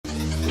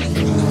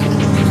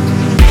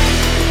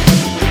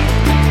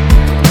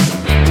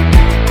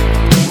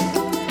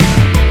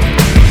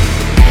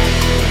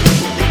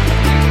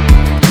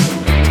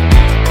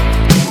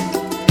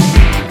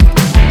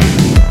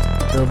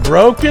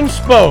Broken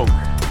Spoke.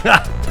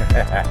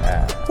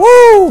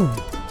 Woo!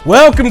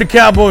 Welcome to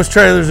Cowboys,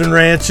 Trailers, and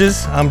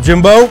Ranches. I'm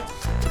Jimbo,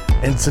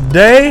 and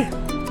today,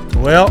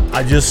 well,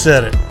 I just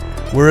said it.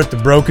 We're at the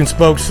Broken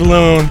Spoke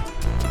Saloon.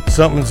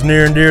 Something's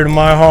near and dear to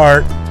my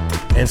heart,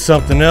 and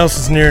something else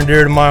that's near and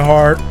dear to my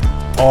heart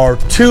are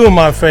two of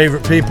my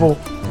favorite people.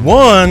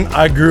 One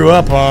I grew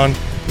up on.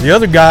 The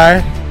other guy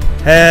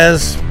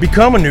has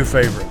become a new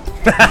favorite.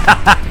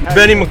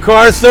 Benny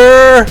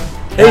Macarthur,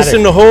 Ace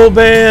in the Hole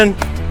Band,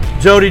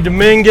 Jody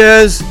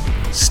Dominguez,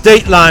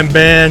 Stateline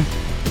Band,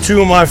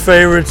 two of my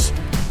favorites,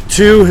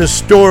 two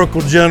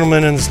historical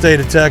gentlemen in the state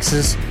of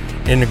Texas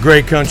in the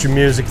great country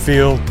music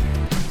field.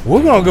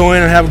 We're gonna go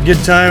in and have a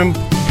good time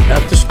at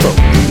the Spoke.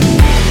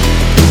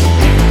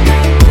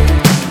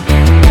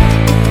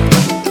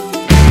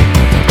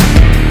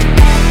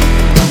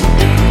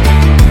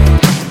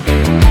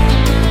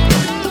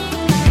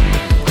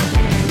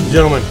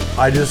 Gentlemen,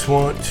 I just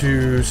want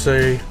to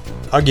say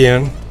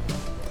again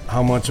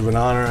how much of an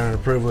honor and a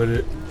privilege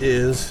it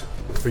is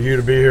for you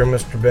to be here,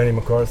 Mr. Benny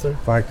Macarthur.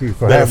 Thank you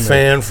for having me. Been a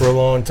fan for a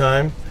long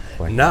time.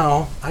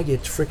 Now I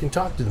get to freaking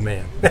talk to the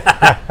man.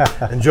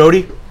 And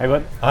Jody, hey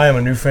bud, I am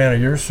a new fan of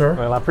yours, sir.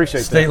 Well, I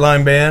appreciate that.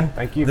 Stateline Band.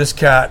 Thank you. This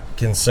cat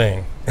can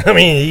sing. I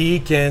mean, he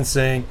can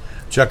sing.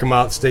 Check him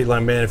out,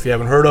 Stateline Band. If you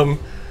haven't heard of him,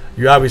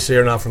 you obviously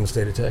are not from the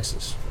state of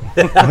Texas.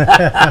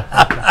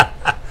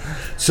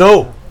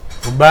 So,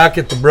 we're back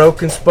at the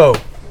Broken Spoke.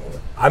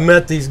 I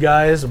met these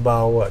guys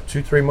about,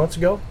 2-3 months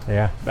ago?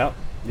 Yeah. About.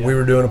 Yeah. We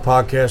were doing a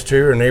podcast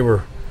here, and they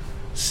were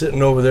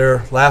sitting over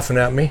there laughing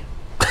at me.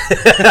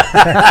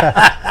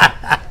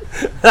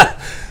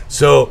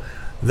 So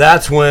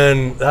that's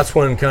when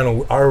kind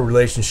of our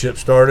relationship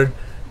started,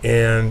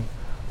 and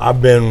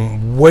I've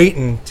been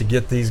waiting to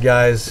get these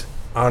guys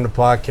on the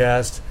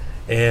podcast,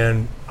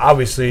 and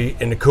obviously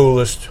in the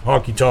coolest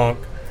honky tonk,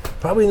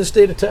 probably in the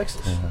state of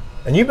Texas. Mm-hmm.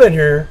 And you've been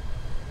here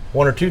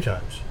 1 or 2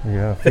 times.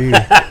 Yeah, a few.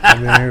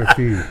 I've been here a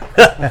few.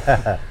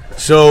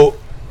 So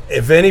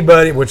if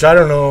anybody, which I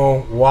don't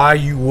know why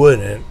you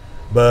wouldn't,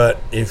 but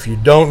if you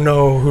don't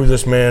know who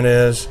this man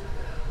is,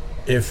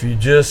 if you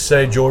just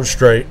say George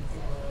Strait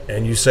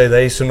and you say the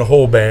Ace in the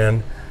Hole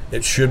Band,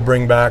 it should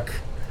ring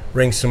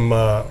some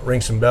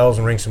bells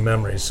and ring some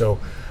memories. So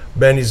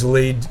Benny's the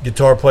lead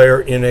guitar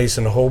player in Ace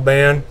in the Hole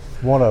Band.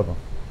 One of them.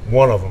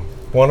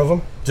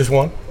 Just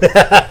one?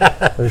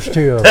 There's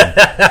 2 of them.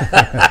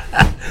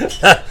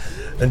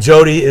 And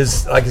Jody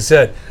is, like I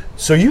said,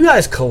 so you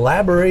guys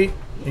collaborate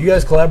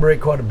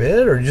quite a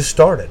bit, or you just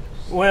started?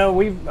 Well,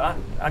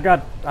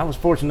 I was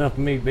fortunate enough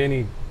to meet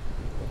Benny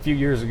a few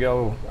years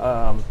ago.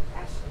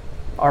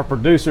 Our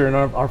producer and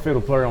our fiddle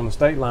player on the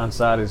Stateline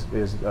side is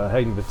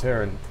Hayden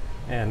Veteran,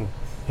 and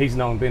he's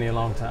known Benny a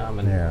long time.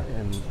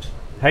 And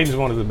Hayden's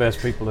one of the best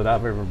people that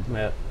I've ever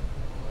met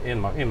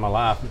in my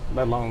life,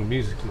 let alone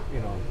music,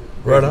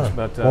 Right on.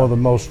 But one of the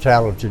most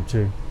talented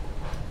too.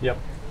 Yep.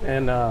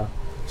 And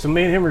so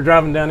me and him were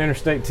driving down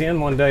Interstate 10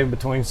 one day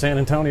between San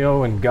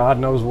Antonio and God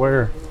knows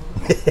where,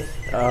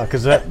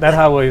 because that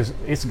highway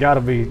it's got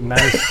to be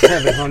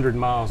 9,700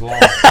 miles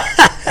long.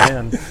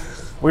 And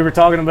we were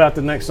talking about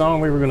the next song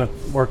we were going to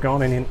work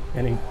on, and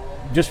he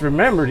just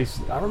remembered.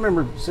 I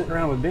remember sitting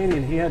around with Benny,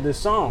 and he had this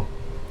song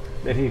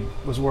that he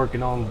was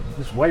working on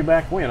this way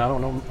back when. I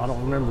don't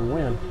remember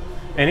when.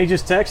 And he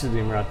just texted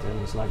him right then.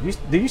 It's like,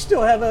 do you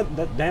still have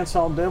that Dance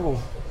Hall Devil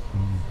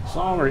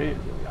song? Or I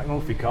don't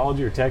know if he called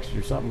you or texted you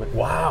or something. But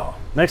wow.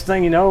 Next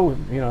thing you know,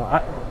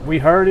 we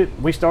heard it.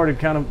 We started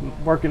kind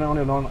of working on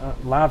it on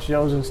live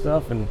shows and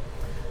stuff. And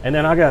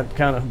then I got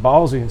kind of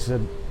ballsy and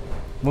said,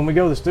 when we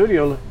go to the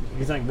studio,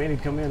 you think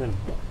Benny'd come in and,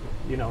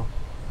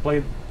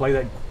 play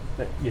that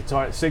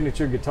guitar,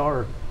 signature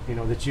guitar,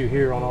 that you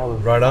hear on all the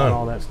right on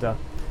all that stuff.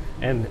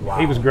 And wow.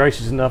 He was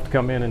gracious enough to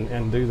come in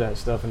and do that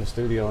stuff in the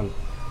studio. And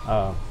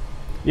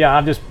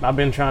I've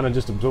been trying to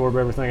just absorb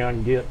everything I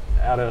can get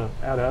out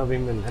of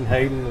him and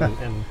Hayden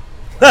and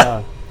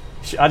I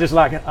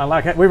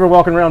like we were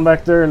walking around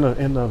back there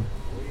in the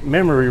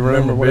memory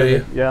room or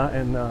whatever. Yeah,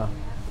 and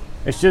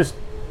it's just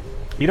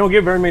you don't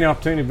get very many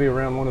opportunities to be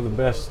around one of the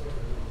best,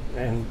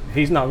 and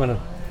he's not going to,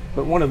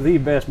 but one of the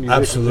best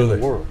musicians in the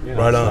world.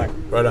 Right on.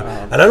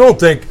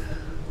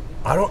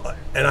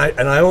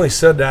 And I only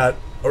said that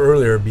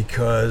earlier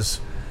because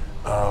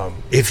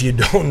if you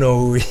don't know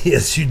who he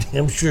is, you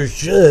damn sure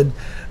should,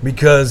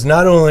 because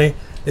not only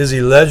is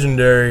he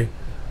legendary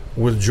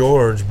with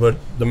George, but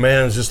the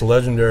man is just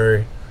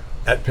legendary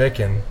at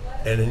picking.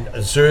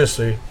 And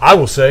seriously, I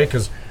will say,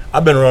 because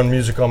I've been around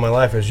music all my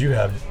life, as you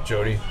have,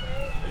 Jody,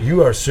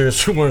 you are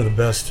seriously one of the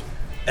best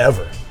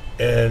ever.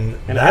 And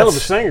a hell of a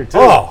singer, too.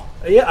 Oh,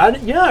 yeah,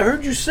 I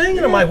heard you singing.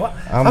 Yeah. I'm like, what?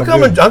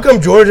 How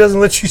come George doesn't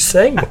let you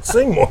sing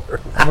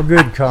more? I'm a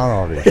good con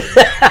artist.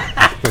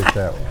 Let's put it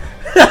that way.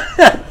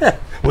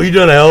 Well, you've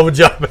done a hell of a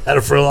job at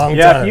it for a long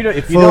time.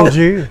 If you don't,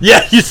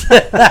 yeah, you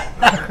said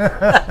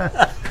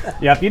that.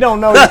 Yeah, if you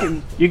don't know,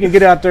 you can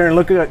get out there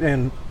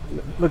and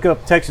look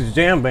up Texas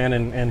Jam Band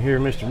and hear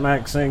Mr.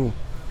 Mac sing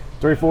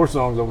 3 or 4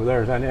 songs over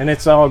there, and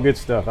it's all good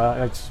stuff.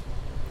 It's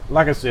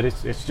like I said,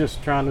 it's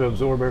just trying to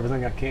absorb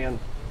everything I can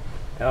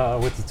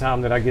with the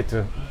time that I get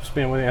to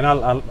spend with him. And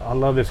I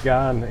love this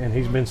guy, and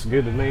he's been so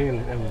good to me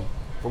and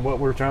for what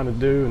we're trying to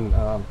do. And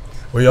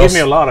give me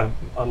a lot of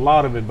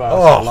advice,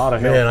 a lot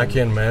of help. Man, I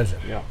can't imagine.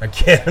 Yeah. I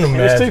can't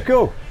imagine. It's too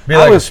cool. Be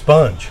like a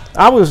sponge.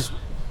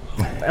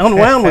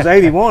 Unwound was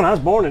 81. I was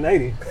born in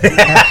 80.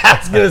 I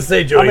was going to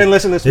say, Jody. I've been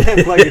listening to this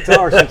man play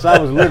guitar since I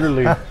was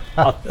literally a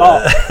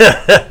thought.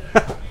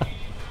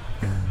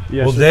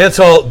 Yes,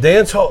 Well,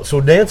 dance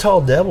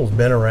hall Devil's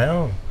been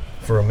around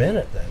for a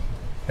minute. Then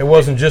it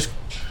wasn't just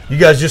you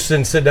guys just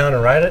didn't sit down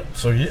and write it.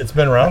 So it's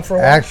been around for a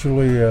while.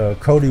 Actually,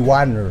 Cody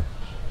Widener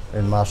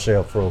and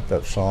myself wrote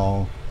that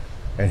song,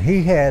 and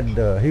he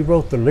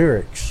wrote the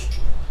lyrics.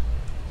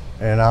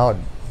 And I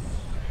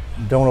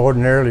don't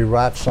ordinarily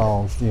write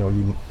songs.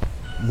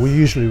 We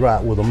usually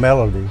write with a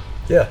melody.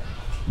 Yeah.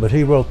 But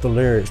he wrote the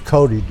lyrics.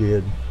 Cody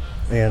did,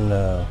 and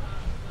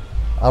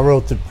I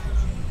wrote the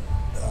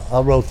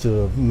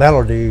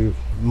melody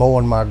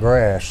mowing my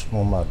grass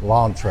on my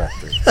lawn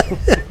tractor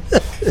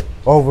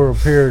over a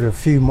period of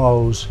few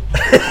mows.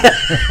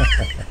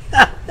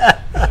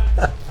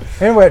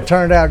 Anyway, it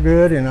turned out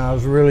good, and I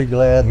was really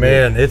glad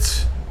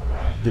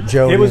that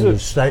Jody and the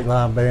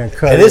Stateline band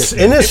cut it.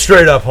 And it's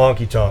straight up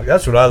honky tonk.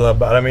 That's what I love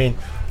about it. I mean,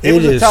 it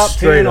was a top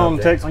 10 on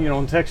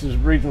on Texas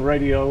regional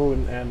radio,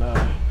 and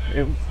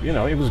it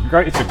was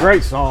great. It's a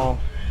great song.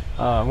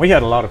 We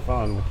had a lot of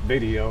fun with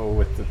video,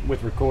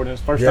 with recording.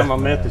 It's the first time I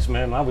met this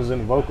man. I was in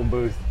the vocal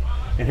booth,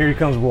 and here he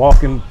comes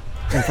walking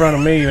in front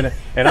of me,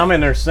 and I'm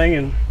in there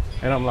singing,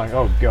 and I'm like,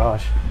 oh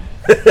gosh.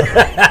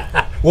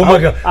 What am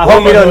I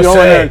going to go in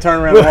there and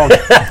turn around and walk.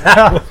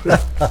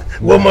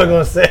 What am I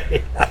going to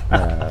say?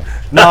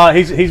 No,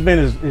 he's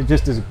been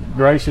just as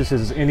gracious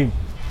as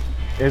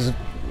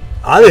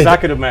I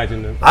could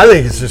imagine. I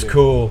think it's just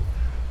cool.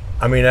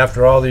 I mean,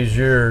 after all these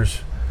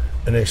years,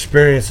 and the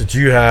experience that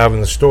you have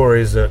and the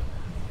stories that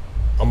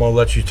I'm going to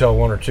let you tell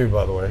one or two,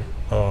 by the way,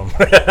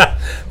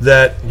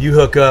 that you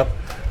hook up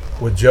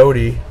with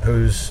Jody,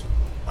 who's,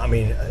 I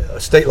mean,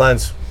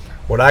 Stateline's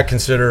what I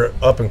consider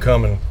up and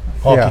coming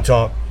honky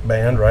tonk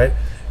band, right?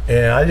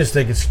 And I just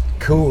think it's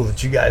cool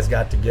that you guys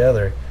got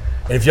together.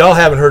 And if y'all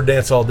haven't heard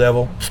Dance All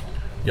Devil,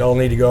 y'all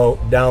need to go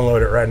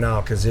download it right now,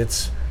 because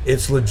it's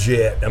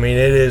legit. I mean,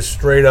 it is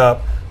straight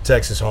up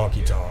Texas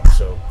honky tonk.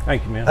 So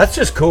thank you, man. That's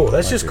just cool.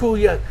 That's just cool.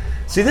 Yeah.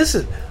 See, this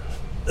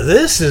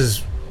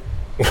is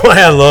why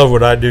I love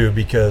what I do,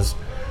 because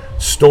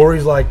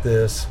stories like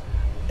this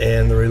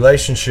and the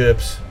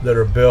relationships that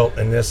are built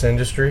in this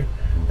industry,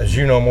 as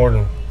you know more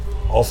than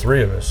all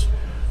three of us,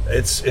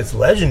 it's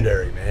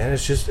legendary, man.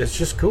 It's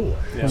just cool.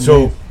 Yeah.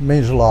 So it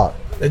means a lot.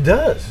 It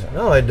does.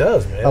 No, it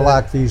does, man. I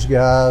like these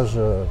guys.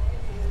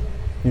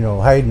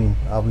 Hayden,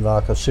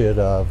 like I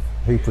said,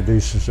 he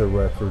produces their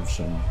records,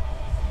 and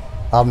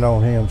I've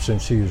known him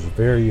since he was a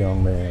very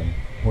young man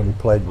when he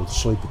played with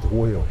Sleep at the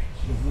Wheel.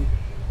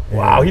 Mm-hmm.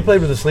 Wow, he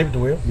played with Sleep at the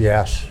Wheel?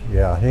 Yes,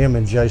 yeah. Him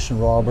and Jason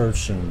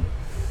Roberts and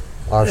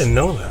I didn't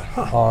know that.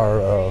 Huh.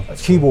 Our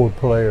keyboard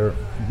player,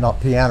 not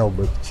piano,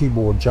 but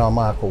keyboard, John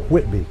Michael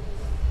Whitby.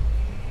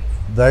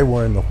 They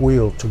were in the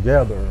Wheel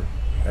together,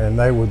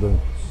 and I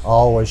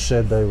always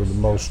said they were the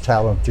most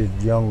talented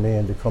young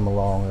men to come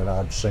along that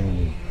I'd seen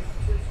in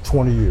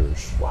 20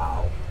 years.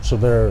 Wow. So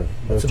they're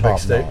that's top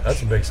a big notch.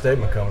 That's a big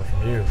statement coming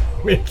from you.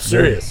 I mean,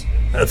 serious.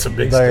 That's a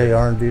big statement. They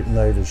earned it and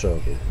they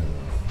deserve it.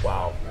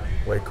 Wow.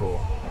 Way cool.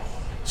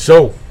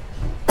 So,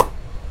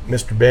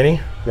 Mr. Benny.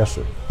 Yes,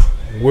 sir.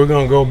 We're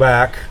going to go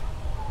back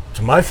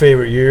to my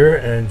favorite year,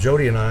 and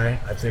Jody and I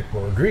think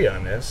we'll agree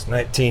on this,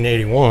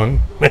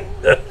 1981.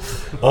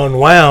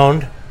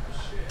 Unwound.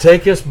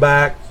 Take us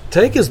back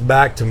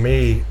to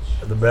me,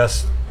 the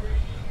best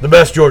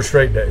George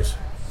Strait days,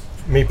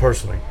 me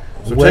personally.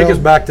 So take us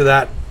back to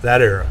that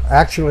era.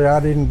 Actually,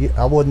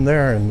 I wasn't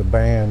there in the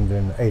band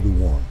in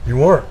 81. You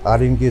weren't? I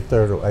didn't get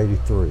there till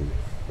 83.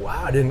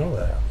 Wow, I didn't know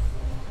that.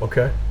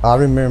 Okay. I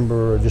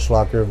remember, just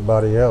like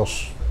everybody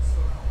else,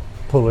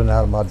 pulling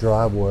out of my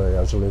driveway.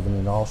 I was living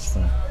in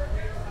Austin,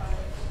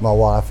 my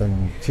wife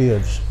and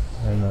kids,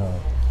 and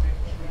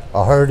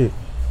I heard it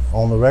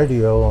on the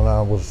radio, and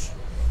I was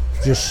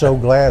just so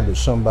glad that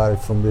somebody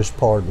from this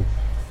part of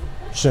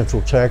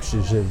Central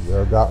Texas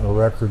had gotten a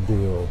record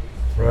deal.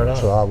 Right on.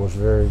 So I was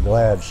very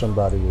glad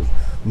somebody was.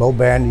 Mo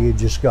Bandy had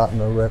just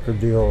gotten a record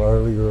deal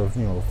earlier,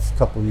 a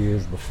couple of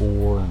years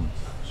before, and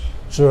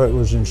so it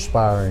was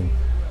inspiring.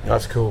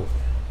 That's cool.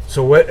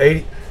 So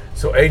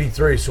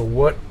 83. So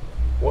what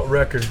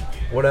record,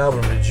 what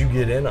album did you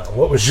get in on?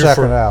 What was your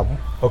second album?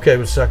 Okay, it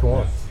was the second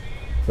one.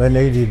 They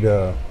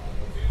needed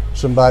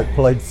somebody that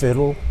played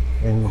fiddle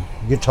and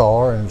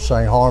guitar and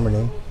sang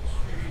harmony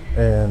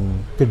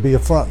and could be a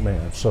front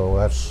man. So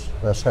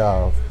that's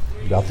how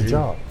I got the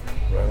job.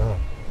 Right on.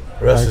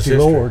 The rest is history.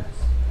 Lord.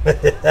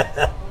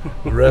 The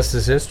rest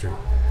is history.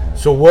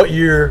 So what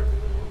year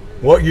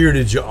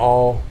did you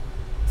all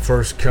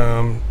first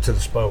come to the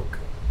Spoke?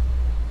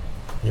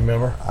 You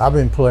remember? I've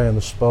been playing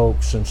the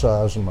Spoke since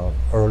I was in my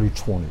early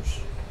 20s.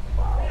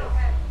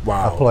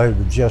 Wow. I played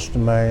with Just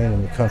Maine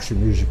in the Country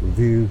Music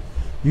Review.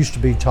 Used to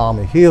be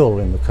Tommy Hill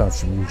in the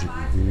Country Music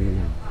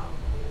Review.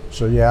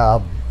 So yeah,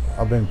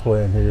 I've been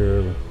playing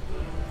here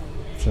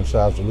since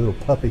I was a little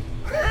puppy.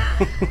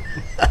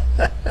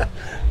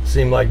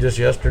 Seemed like just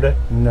yesterday.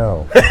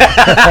 No.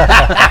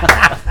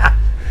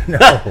 No.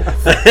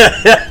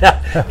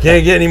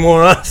 Can't get any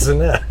more honest than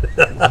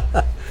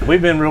that.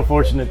 We've been real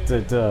fortunate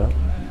that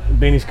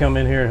Benny's come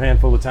in here a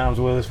handful of times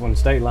with us when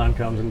Stateline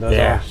comes and does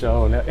our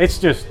show, and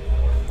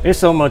it's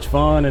so much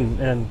fun,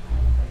 and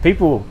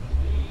people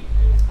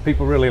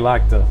really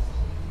like to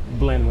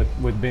blend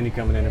with Benny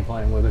coming in and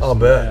playing with us. I'll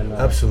bet. And,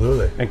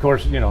 Absolutely. And of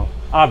course,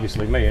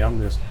 obviously me,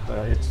 I'm just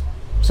it's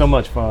so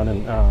much fun,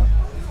 and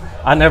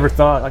I never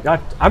thought, like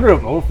I grew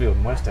up in Oilfield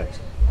in West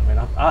Texas. I mean,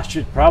 I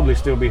should probably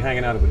still be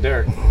hanging out of a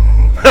derrick,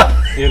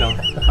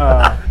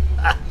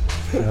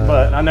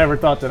 but I never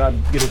thought that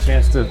I'd get a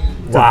chance to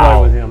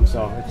play with him.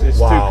 So it's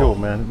too cool,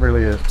 man. It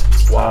really is.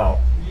 Wow.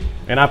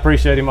 And I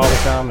appreciate him all the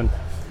time.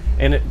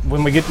 And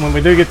when we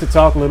do get to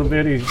talk a little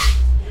bit,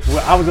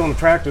 I was on the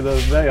tractor the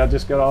other day. I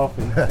just got off,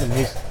 and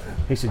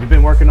he said, "You've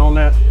been working on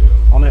that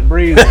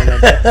breeze."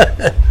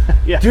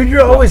 Yeah. Dude,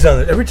 you're always on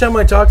it. Every time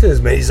I talk to this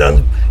man, he's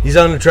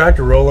on the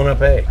tractor rolling up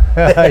hay.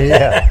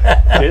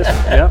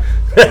 Yeah.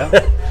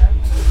 Yeah.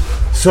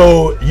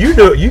 So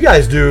you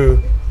guys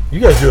do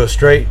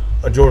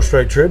a George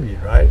Strait tribute,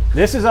 right?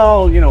 This is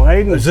all,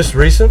 Hayden. Is this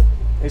recent?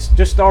 It's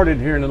just started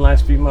here in the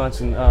last few months,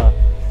 and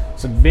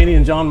so Benny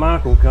and John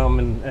Michael come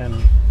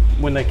and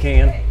when they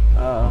can,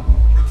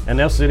 and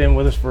they'll sit in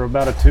with us for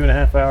about a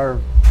 2.5 hour,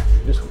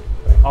 just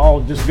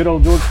good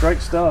old George Strait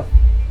stuff,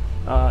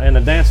 and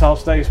the dance hall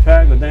stays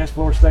packed, the dance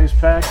floor stays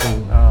packed,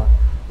 and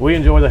we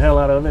enjoy the hell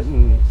out of it,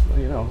 and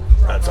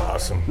That's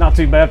awesome. not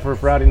too bad for a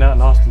Friday night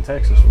in Austin,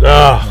 Texas.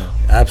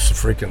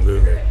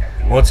 Absolutely.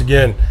 Once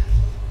again,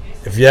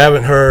 if you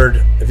haven't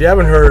heard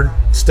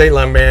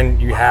Stateline, man,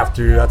 you have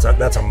to.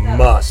 That's a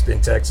must in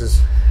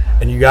Texas,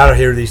 and you got to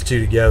hear these two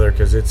together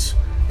because it's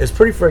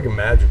pretty freaking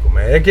magical,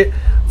 man.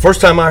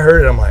 First time I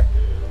heard it, I'm like,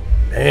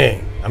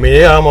 dang. I mean,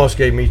 it almost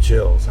gave me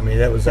chills. I mean,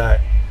 that was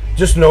that.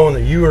 Just knowing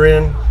that you were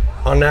in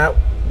on that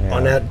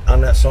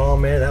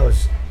song, man.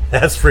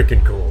 That's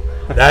freaking cool.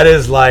 That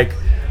is like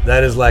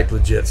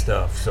legit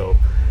stuff. So,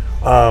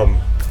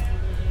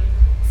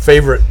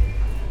 favorite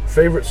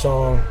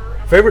song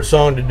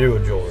to do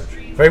with George.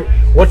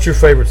 What's your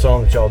favorite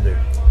song that y'all do?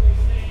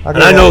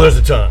 I know there's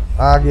a ton.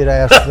 I get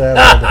asked that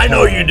all the time.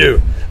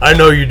 I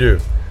know you do.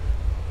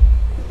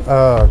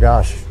 Oh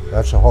gosh,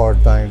 that's a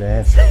hard thing to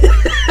answer.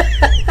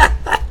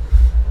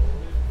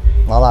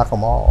 I like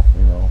them all,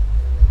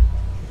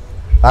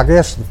 I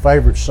guess the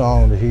favorite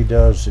song that he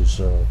does is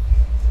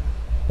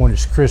when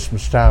it's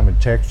Christmas time in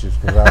Texas,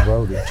 because I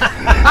wrote it.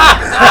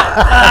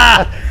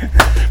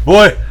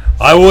 Boy,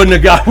 I wouldn't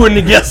have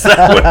guessed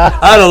that one.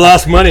 I'd have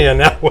lost money on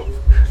that one.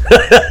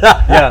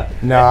 Yeah.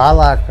 No, I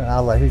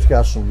like. He's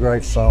got some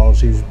great songs.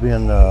 He's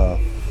been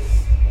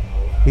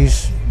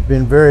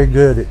very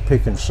good at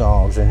picking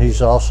songs, and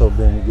he's also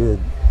been good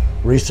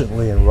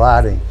recently in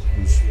writing.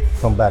 He's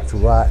come back to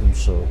writing,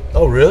 so.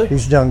 Oh, really?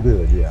 He's done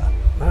good, yeah.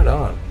 Right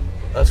on.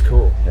 That's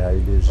cool. Yeah, he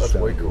did. That's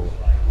way cool.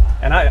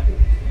 And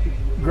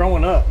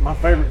growing up, my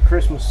favorite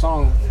Christmas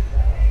song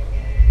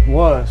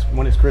was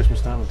 "When It's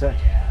Christmas Time in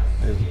Texas,"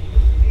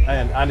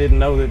 and I didn't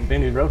know that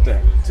Benny wrote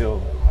that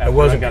until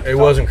after It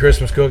wasn't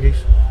Christmas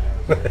cookies.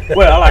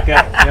 Well, I like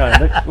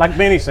that. Like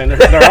Benny said,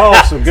 they're all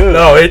so good.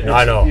 No,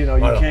 I know. You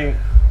can't.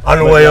 On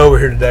the way over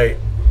here today,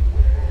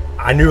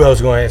 I knew I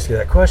was going to ask you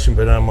that question,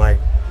 but I'm like,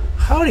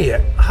 how do you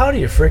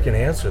freaking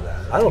answer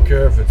that? I don't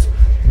care if it's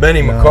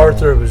Benny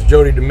Macarthur, if it's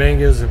Jody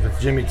Dominguez, if it's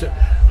Jimmy.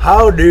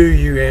 How do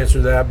you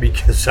answer that?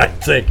 Because I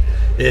think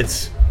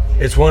it's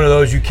one of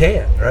those you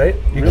can't, right?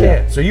 You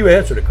can't. So you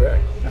answered it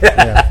correct.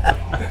 Yeah.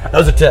 That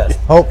was a test.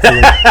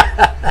 Hopefully.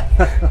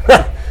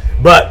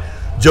 But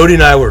Jody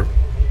and I were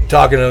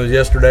talking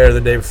yesterday or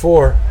the day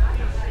before,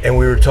 and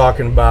we were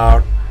talking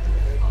about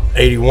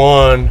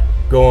 81,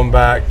 going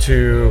back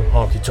to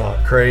Honky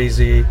Tonk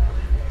Crazy,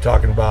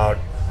 talking about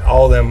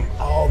all them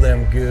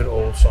good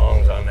old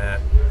songs on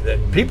that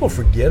people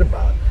forget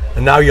about.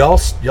 And now y'all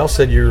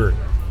said you're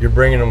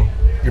bringing them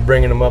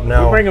up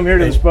now. We bring them here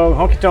to the Spoke.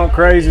 Honky Tonk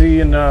Crazy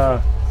and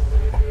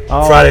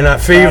Friday Night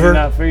Fever. Friday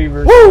Night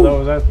Fever. Woo!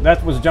 So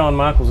that was John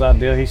Michael's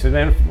idea. He said,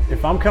 "Man,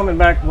 if I'm coming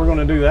back, we're going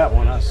to do that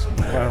one."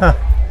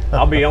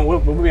 I'll be on. We'll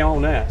be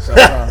on that. So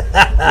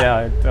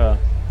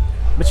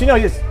but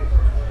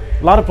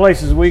a lot of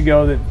places we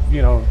go that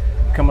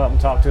come up and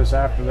talk to us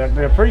after that.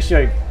 They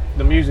appreciate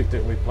the music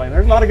that we play. And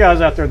there's a lot of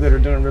guys out there that are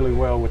doing really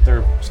well with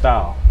their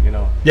style.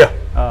 Yeah.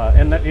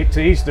 And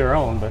to each their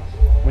own. But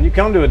when you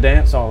come to a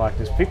dance hall like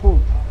this, people,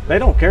 they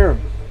don't care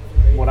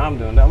what I'm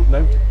doing.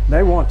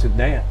 They want to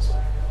dance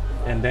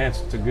and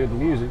dance to good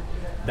music.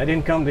 They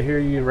didn't come to hear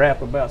you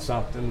rap about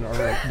something or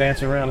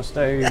dance around a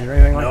stage or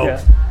anything like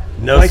that.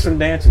 No, play some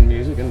dancing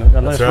music and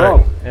let's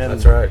roll. And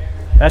that's right.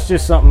 That's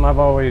just something I've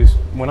always,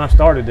 when I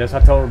started this,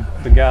 I told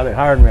the guy that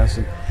hired me, I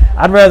said,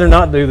 I'd rather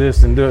not do this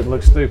than do it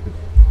look stupid.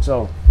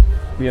 So,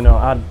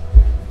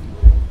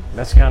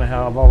 that's kind of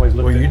how I've always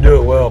looked at it. Well, you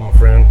do it well, my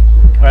friend.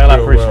 Well, I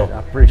appreciate it. I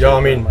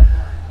appreciate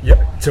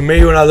it. to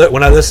me, when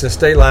I listen to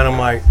Stateline, I'm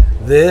like,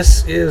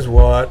 this is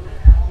what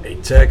a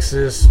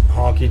Texas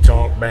honky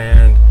tonk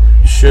band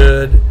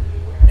should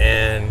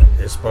and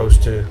is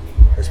supposed to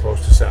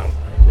sound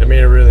like. I mean,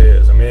 it really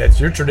is. I mean, it's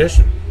your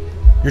tradition.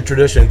 Your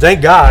tradition.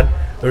 Thank God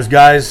there's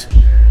guys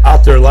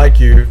out there like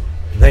you.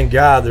 Thank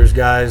God there's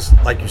guys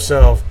like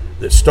yourself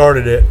that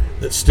started it,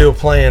 that's still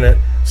playing it,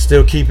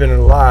 still keeping it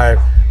alive,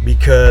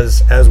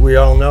 because as we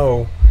all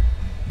know,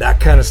 that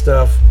kind of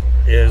stuff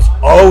is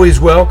always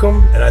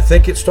welcome, and I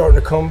think it's starting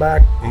to come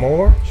back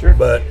more. Sure.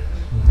 But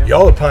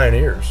y'all are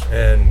pioneers,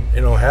 and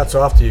hats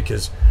off to you,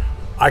 because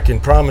I can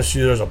promise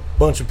you there's a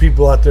bunch of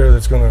people out there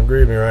that's going to agree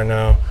with me right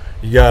now.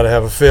 You got to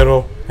have a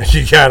fiddle, and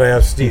you got to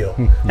have steel.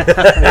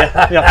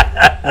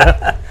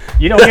 Yeah.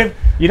 You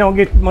don't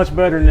get much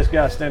better than this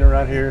guy standing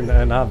right here,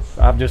 and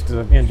I've just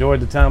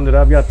enjoyed the time that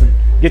I've got to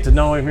get to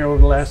know him here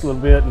over the last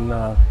little bit, and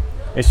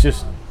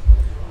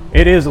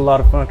it is a lot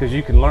of fun because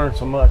you can learn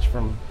so much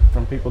from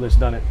people that's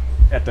done it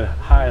at the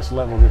highest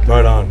level.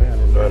 Right on.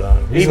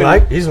 He's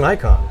an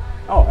icon.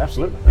 Oh,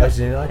 absolutely. Yeah.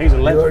 He's a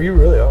legend. You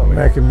really are.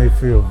 Making me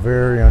feel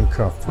very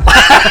uncomfortable.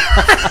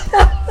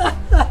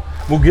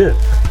 Well, good.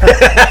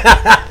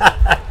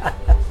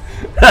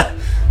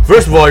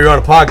 First of all, you're on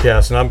a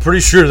podcast, and I'm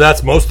pretty sure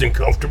that's most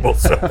uncomfortable.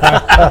 So.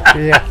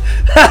 Yeah.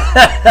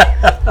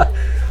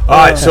 All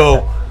right,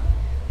 so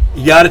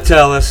you got to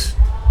tell us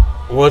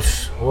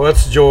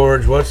what's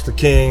George, what's the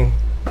King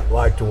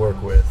like to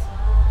work with?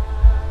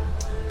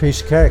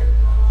 Piece of cake.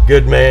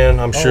 Good man,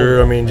 I'm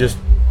sure. I mean, just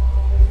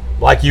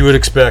like you would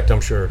expect,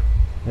 I'm sure.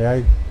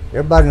 Yeah,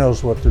 everybody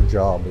knows what their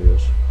job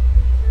is.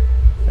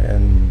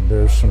 And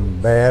there's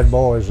some bad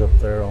boys up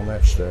there on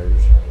that stage.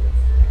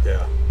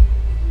 Yeah.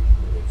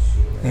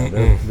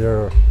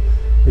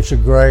 It's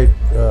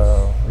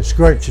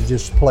great to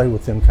just play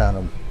with them kind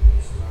of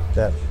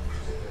that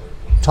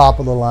top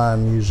of the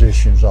line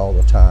musicians all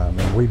the time,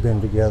 and we've been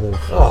together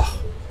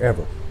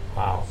forever.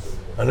 Wow.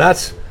 And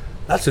that's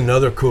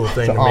another cool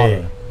thing It's to an me.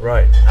 honor.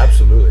 Right,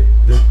 absolutely.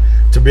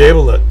 To be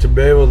able to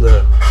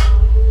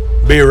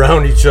be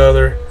around each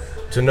other,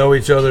 to know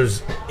each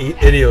other's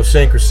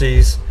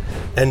idiosyncrasies,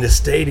 and to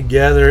stay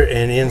together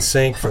and in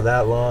sync for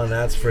that long,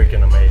 that's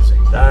freaking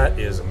amazing. That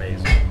is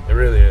amazing. It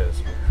really is.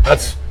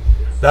 That's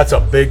a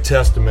big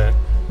testament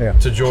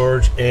to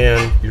George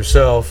and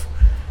yourself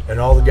and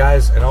all the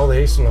guys and all the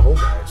Ace in the Hole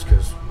guys,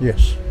 because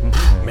Yes.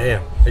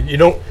 man, you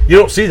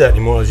don't see that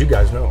anymore, as you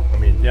guys know. I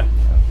mean, Yeah,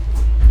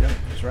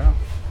 that's right.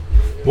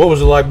 what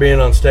was it like being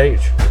on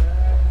stage?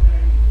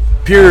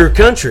 Pure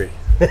country.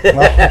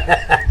 That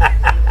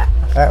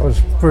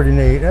was pretty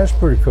neat. That's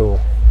pretty cool.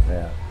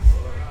 Yeah.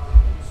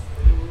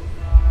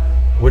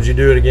 Would you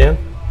do it again?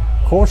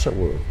 Of course it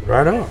would.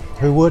 Right on.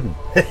 Who wouldn't?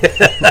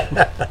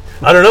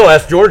 I don't know.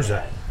 Ask George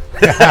that.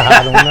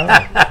 I don't know.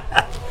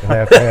 You'll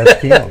have to ask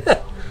him.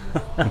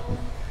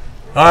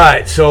 All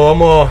right, so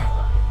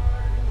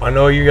I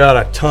know you got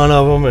a ton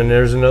of them, and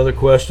there's another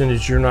question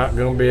that you're not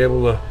going to be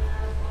able to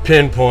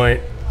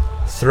pinpoint.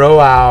 Throw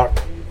out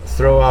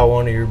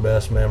one of your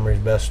best memories,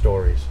 best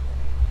stories.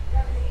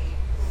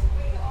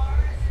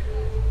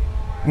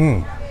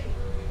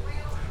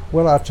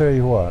 Well, I'll tell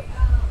you what.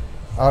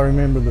 I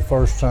remember the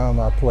first time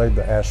I played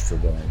the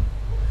Astrodome.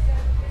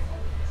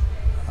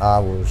 I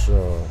was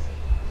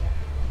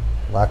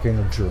like in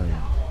a dream.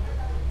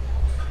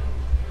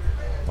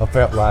 I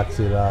felt like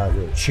that I'd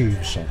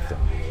achieved something.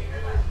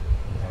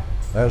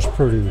 That was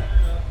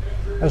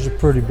a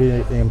pretty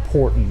big,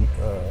 important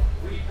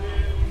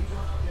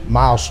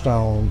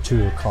milestone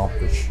to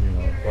accomplish,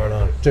 Right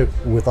on.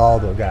 with all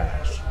the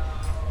guys.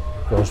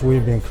 Because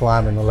we've been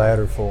climbing the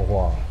ladder for a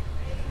while.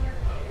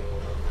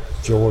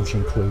 George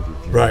included.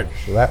 Right.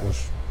 So that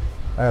was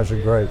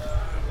a great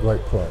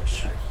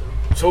place.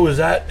 So is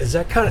that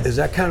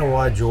kind of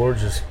why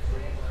George is?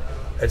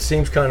 It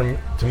seems kind of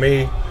to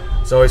me,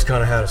 it's always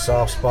kind of had a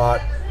soft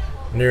spot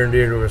near and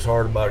dear to his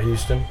heart about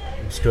Houston.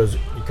 It's because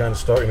you kind of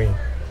start. I mean,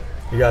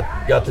 you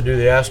got to do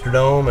the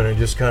Astrodome, and it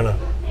just kind of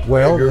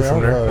grew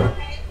from there.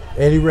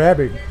 Eddie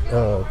Rabbit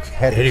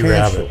had Eddie to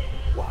cancel. Rabbit.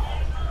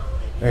 Wow.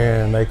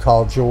 And they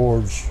called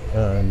George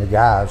and the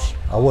guys.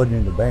 I wasn't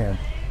in the band.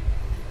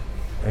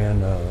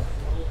 And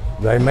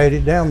they made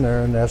it down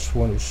there, and that's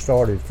when it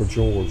started for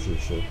George.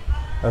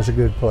 That's a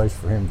good place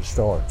for him to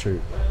start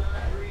too.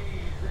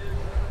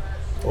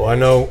 Well, I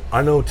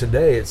know.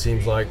 Today it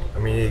seems like. I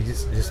mean,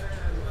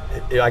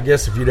 I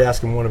guess if you'd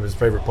ask him one of his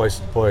favorite places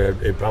to play,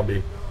 it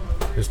probably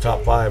his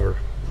top 5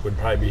 would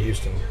probably be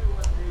Houston.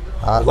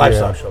 The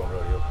Livestock Show and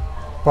Rodeo.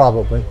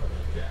 Probably,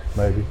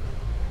 maybe.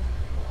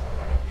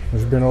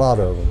 There's been a lot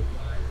of them.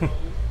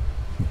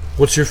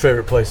 What's your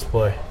favorite place to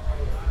play?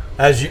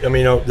 That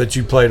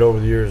you played over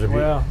the years. You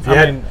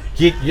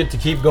get to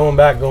keep going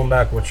back.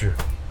 What's your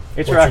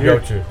Right here.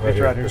 go-to? It's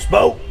right here. The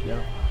Spoke.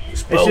 Yeah. The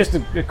Spoke. It's just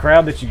the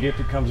crowd that you get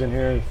that comes in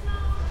here.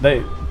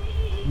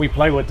 We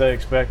play what they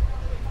expect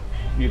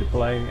you to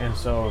play, and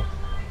so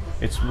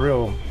it's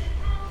real.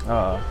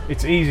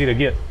 It's easy to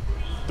get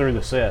through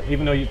the set,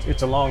 even though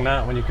it's a long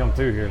night when you come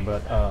through here.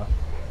 But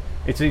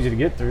it's easy to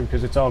get through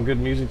because it's all good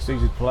music. It's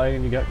easy to play,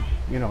 and you got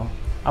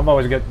I've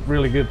always got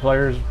really good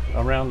players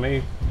around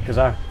me because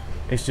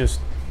it's just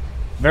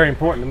very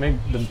important to me,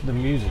 the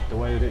music, the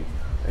way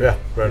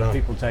that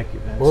people take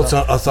it. Man. Well,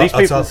 so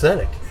it's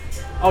authentic.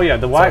 Oh yeah,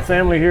 the White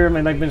family here, I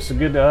mean, they've been so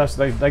good to us.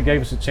 They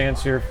gave us a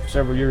chance here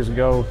several years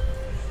ago,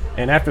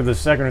 and after the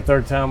second or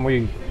third time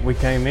we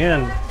came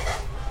in,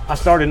 I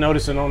started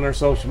noticing on their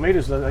social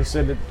media that they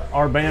said that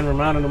our band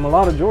reminded them a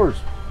lot of George,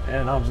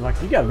 and I was like,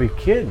 you got to be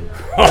kidding!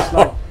 That's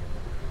not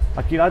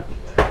like, you know,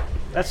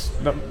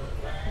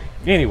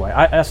 anyway.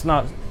 That's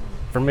not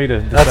for me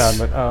to decide,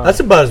 but that's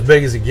about as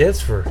big as it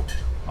gets for.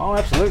 Oh,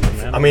 absolutely,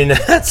 man. I mean,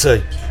 that's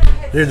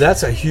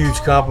a huge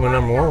compliment,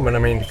 number one. But I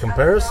mean, the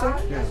comparison,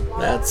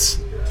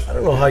 I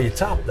don't know how you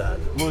top that.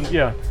 Well,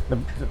 yeah,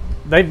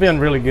 they've been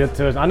really good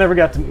to us. I never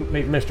got to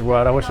meet Mr.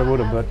 White. I wish I would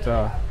have,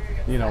 but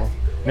you know,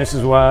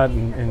 Mrs. White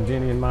and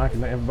Jenny and Mike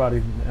and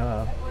everybody,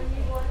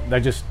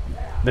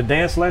 the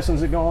dance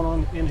lessons that go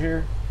on in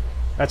here,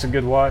 that's a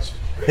good watch.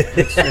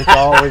 It's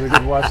always a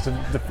good watch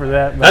for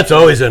that. But that's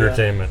always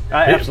entertainment.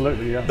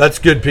 Absolutely, yeah. That's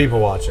good people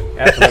watching.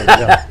 Absolutely,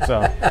 yeah.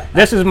 So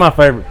this is my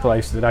favorite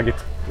place that I get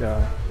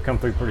to come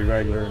through pretty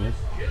regular, and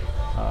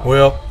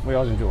well, we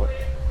always enjoy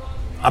it.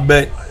 I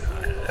bet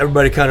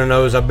everybody kind of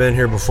knows I've been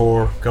here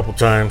before a couple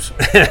times,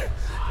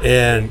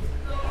 and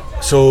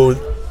so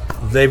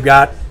they've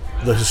got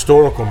the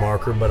historical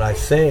marker, but I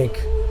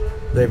think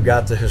they've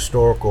got the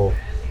historical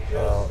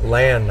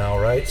land now,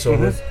 right? So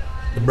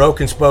the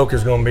Broken Spoke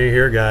is going to be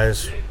here,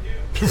 guys,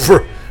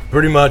 for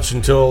pretty much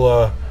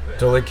until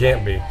it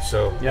can't be.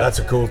 So that's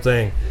a cool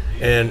thing.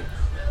 And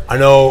I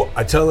know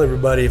I tell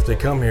everybody if they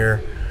come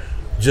here,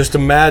 just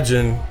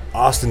imagine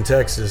Austin,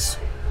 Texas,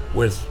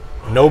 with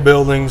no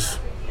buildings,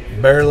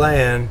 bare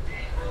land,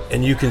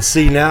 and you can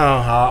see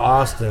now how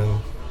Austin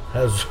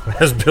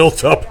has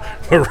built up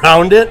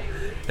around it,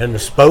 and the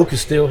Spoke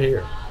is still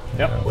here.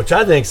 Yep. Which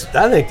I think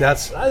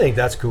that's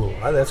cool.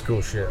 That's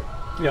cool shit.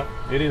 Yep,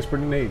 it is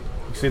pretty neat.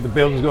 You see the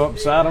buildings go up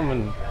beside them,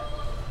 and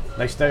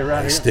they stay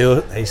right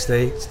here. They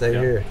stay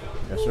here.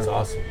 Yes, sir. That's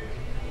awesome.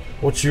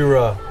 What's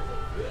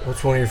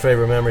one of your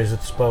favorite memories at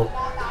the Spoke?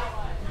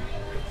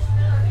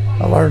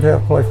 I learned how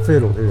to play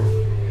fiddle here.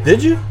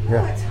 Did you?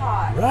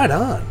 Yeah. Right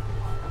on.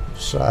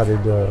 Decided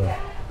I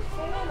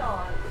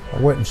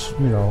went and,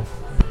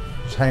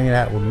 was hanging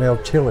out with Mel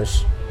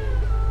Tillis.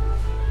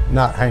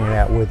 Not hanging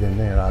out with him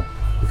then. I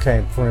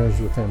became friends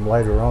with him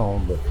later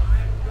on, but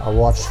I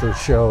watched their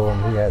show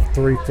and he had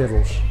 3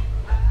 fiddles.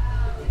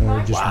 And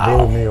it just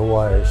blew me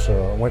away.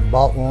 So I went and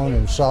bought one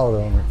and saw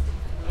it on it.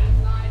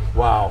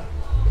 Wow,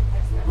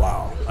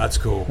 that's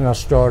cool. And I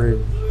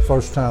started,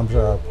 first times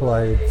I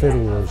played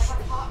fiddle was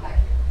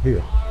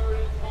here.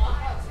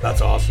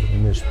 That's awesome.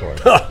 In this place.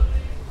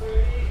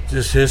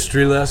 Just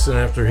history lesson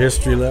after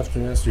history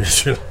lesson after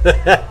history.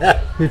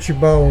 Hit your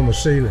bow on the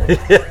ceiling.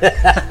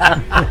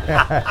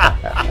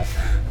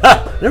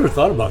 Never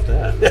thought about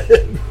that.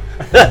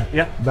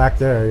 Yeah. Back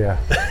there, yeah.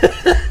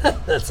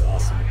 That's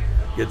awesome.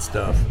 Good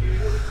stuff.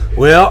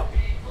 Well,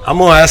 I'm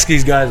gonna ask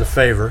these guys a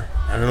favor.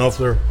 I don't know if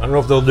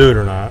they'll do it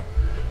or not,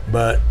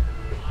 but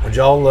would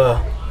y'all go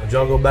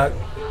back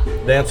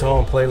dance hall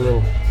and play a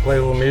little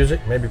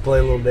music? Maybe play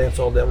a little Dance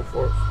Hall Devil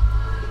for us.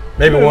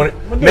 Maybe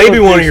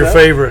one of your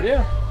favorite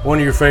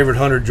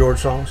 100 George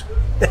songs.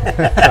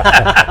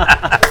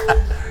 Yeah,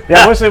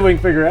 we'll see what we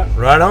can figure out.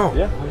 Right on.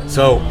 Yeah.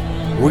 So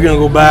we're gonna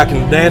go back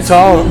in the dance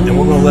hall and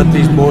we're gonna let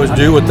these boys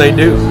do what they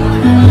do.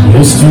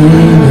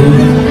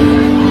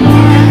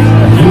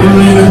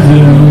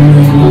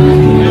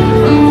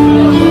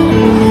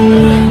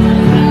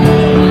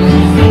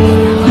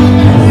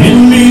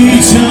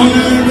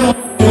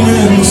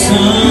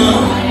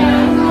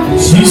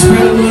 She's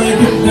spread like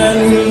a bed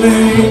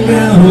laid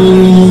down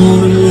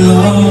on the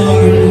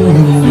yard.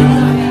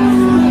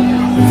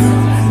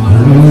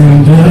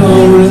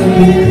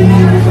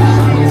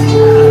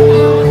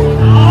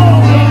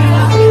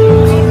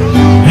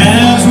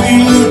 As we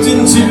looked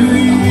into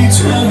each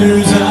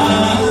other's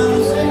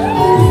eyes, we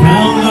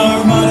found our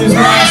bodies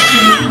lost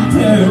in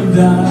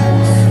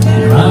paradise.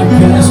 I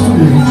passed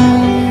away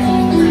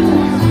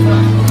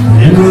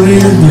and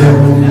lived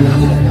there.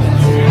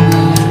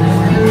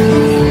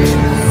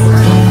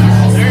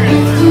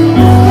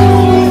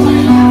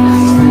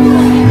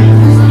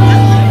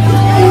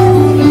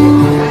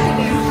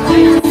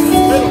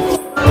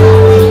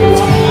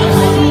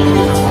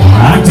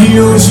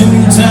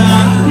 Ocean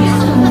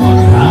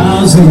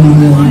tides,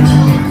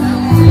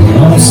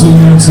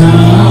 awesome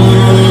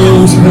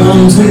times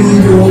comes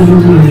and goes.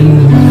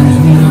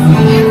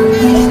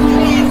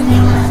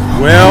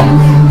 Well,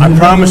 I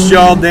promised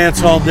y'all Dance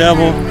Hall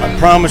Devil. I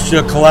promised you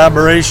a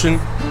collaboration.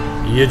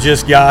 You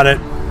just got it.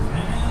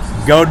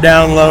 Go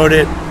download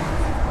it.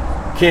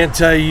 Can't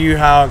tell you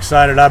how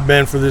excited I've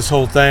been for this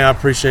whole thing. I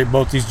appreciate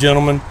both these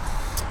gentlemen.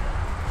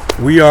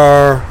 We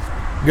are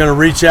going to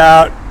reach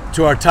out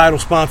to our title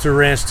sponsor,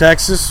 Ranch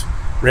Texas,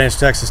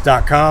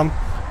 ranchtexas.com.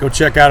 Go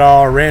check out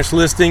all our ranch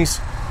listings.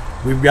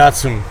 We've got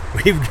some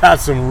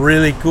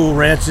really cool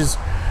ranches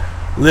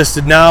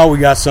listed now. We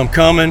got some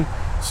coming.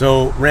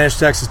 So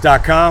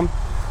ranchtexas.com.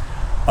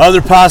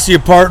 Other posse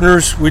of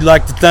partners we'd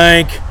like to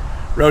thank: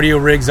 Rodeo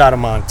Rigs out of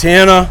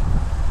Montana,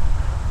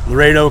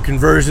 Laredo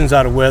Conversions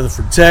out of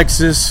Weatherford,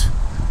 Texas,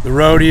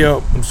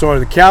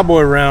 the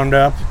Cowboy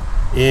Roundup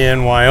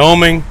in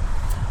Wyoming,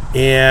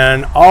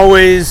 and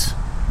always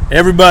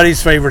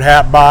everybody's favorite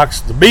hat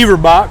box, the Beaver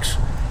Box.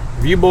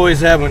 If you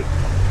boys haven't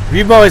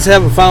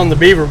found the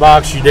Beaver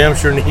Box, you damn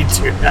sure need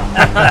to.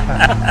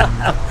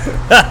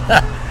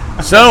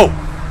 So,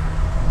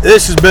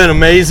 this has been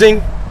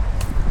amazing.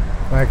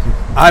 Thank you.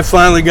 I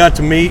finally got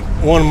to meet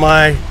one of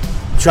my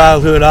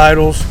childhood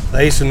idols, the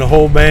ace in the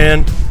whole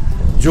band,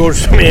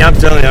 George. I'm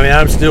telling you,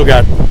 I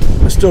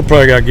still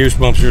probably got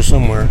goosebumps here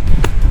somewhere.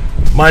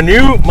 My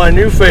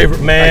new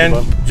favorite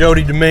man,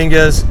 Jody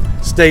Dominguez,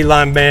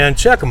 Stateline band.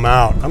 Check them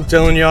out. I'm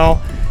telling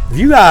y'all, if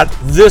you got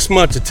this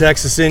much of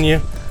Texas in you,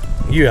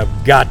 you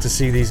have got to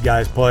see these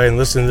guys play and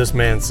listen to this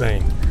man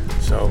sing.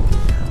 So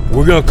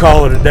we're gonna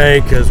call it a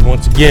day because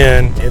once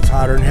again, it's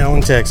hotter than hell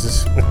in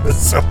Texas.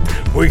 So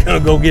we're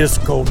gonna go get us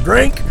a cold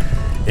drink,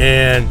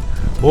 and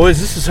boys,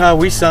 this is how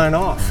we sign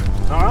off.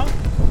 All right.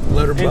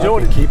 Let her buck Enjoy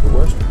and it. keep it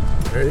western.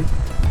 Ready?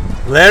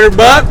 Let her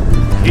buck,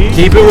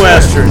 keep it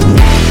western.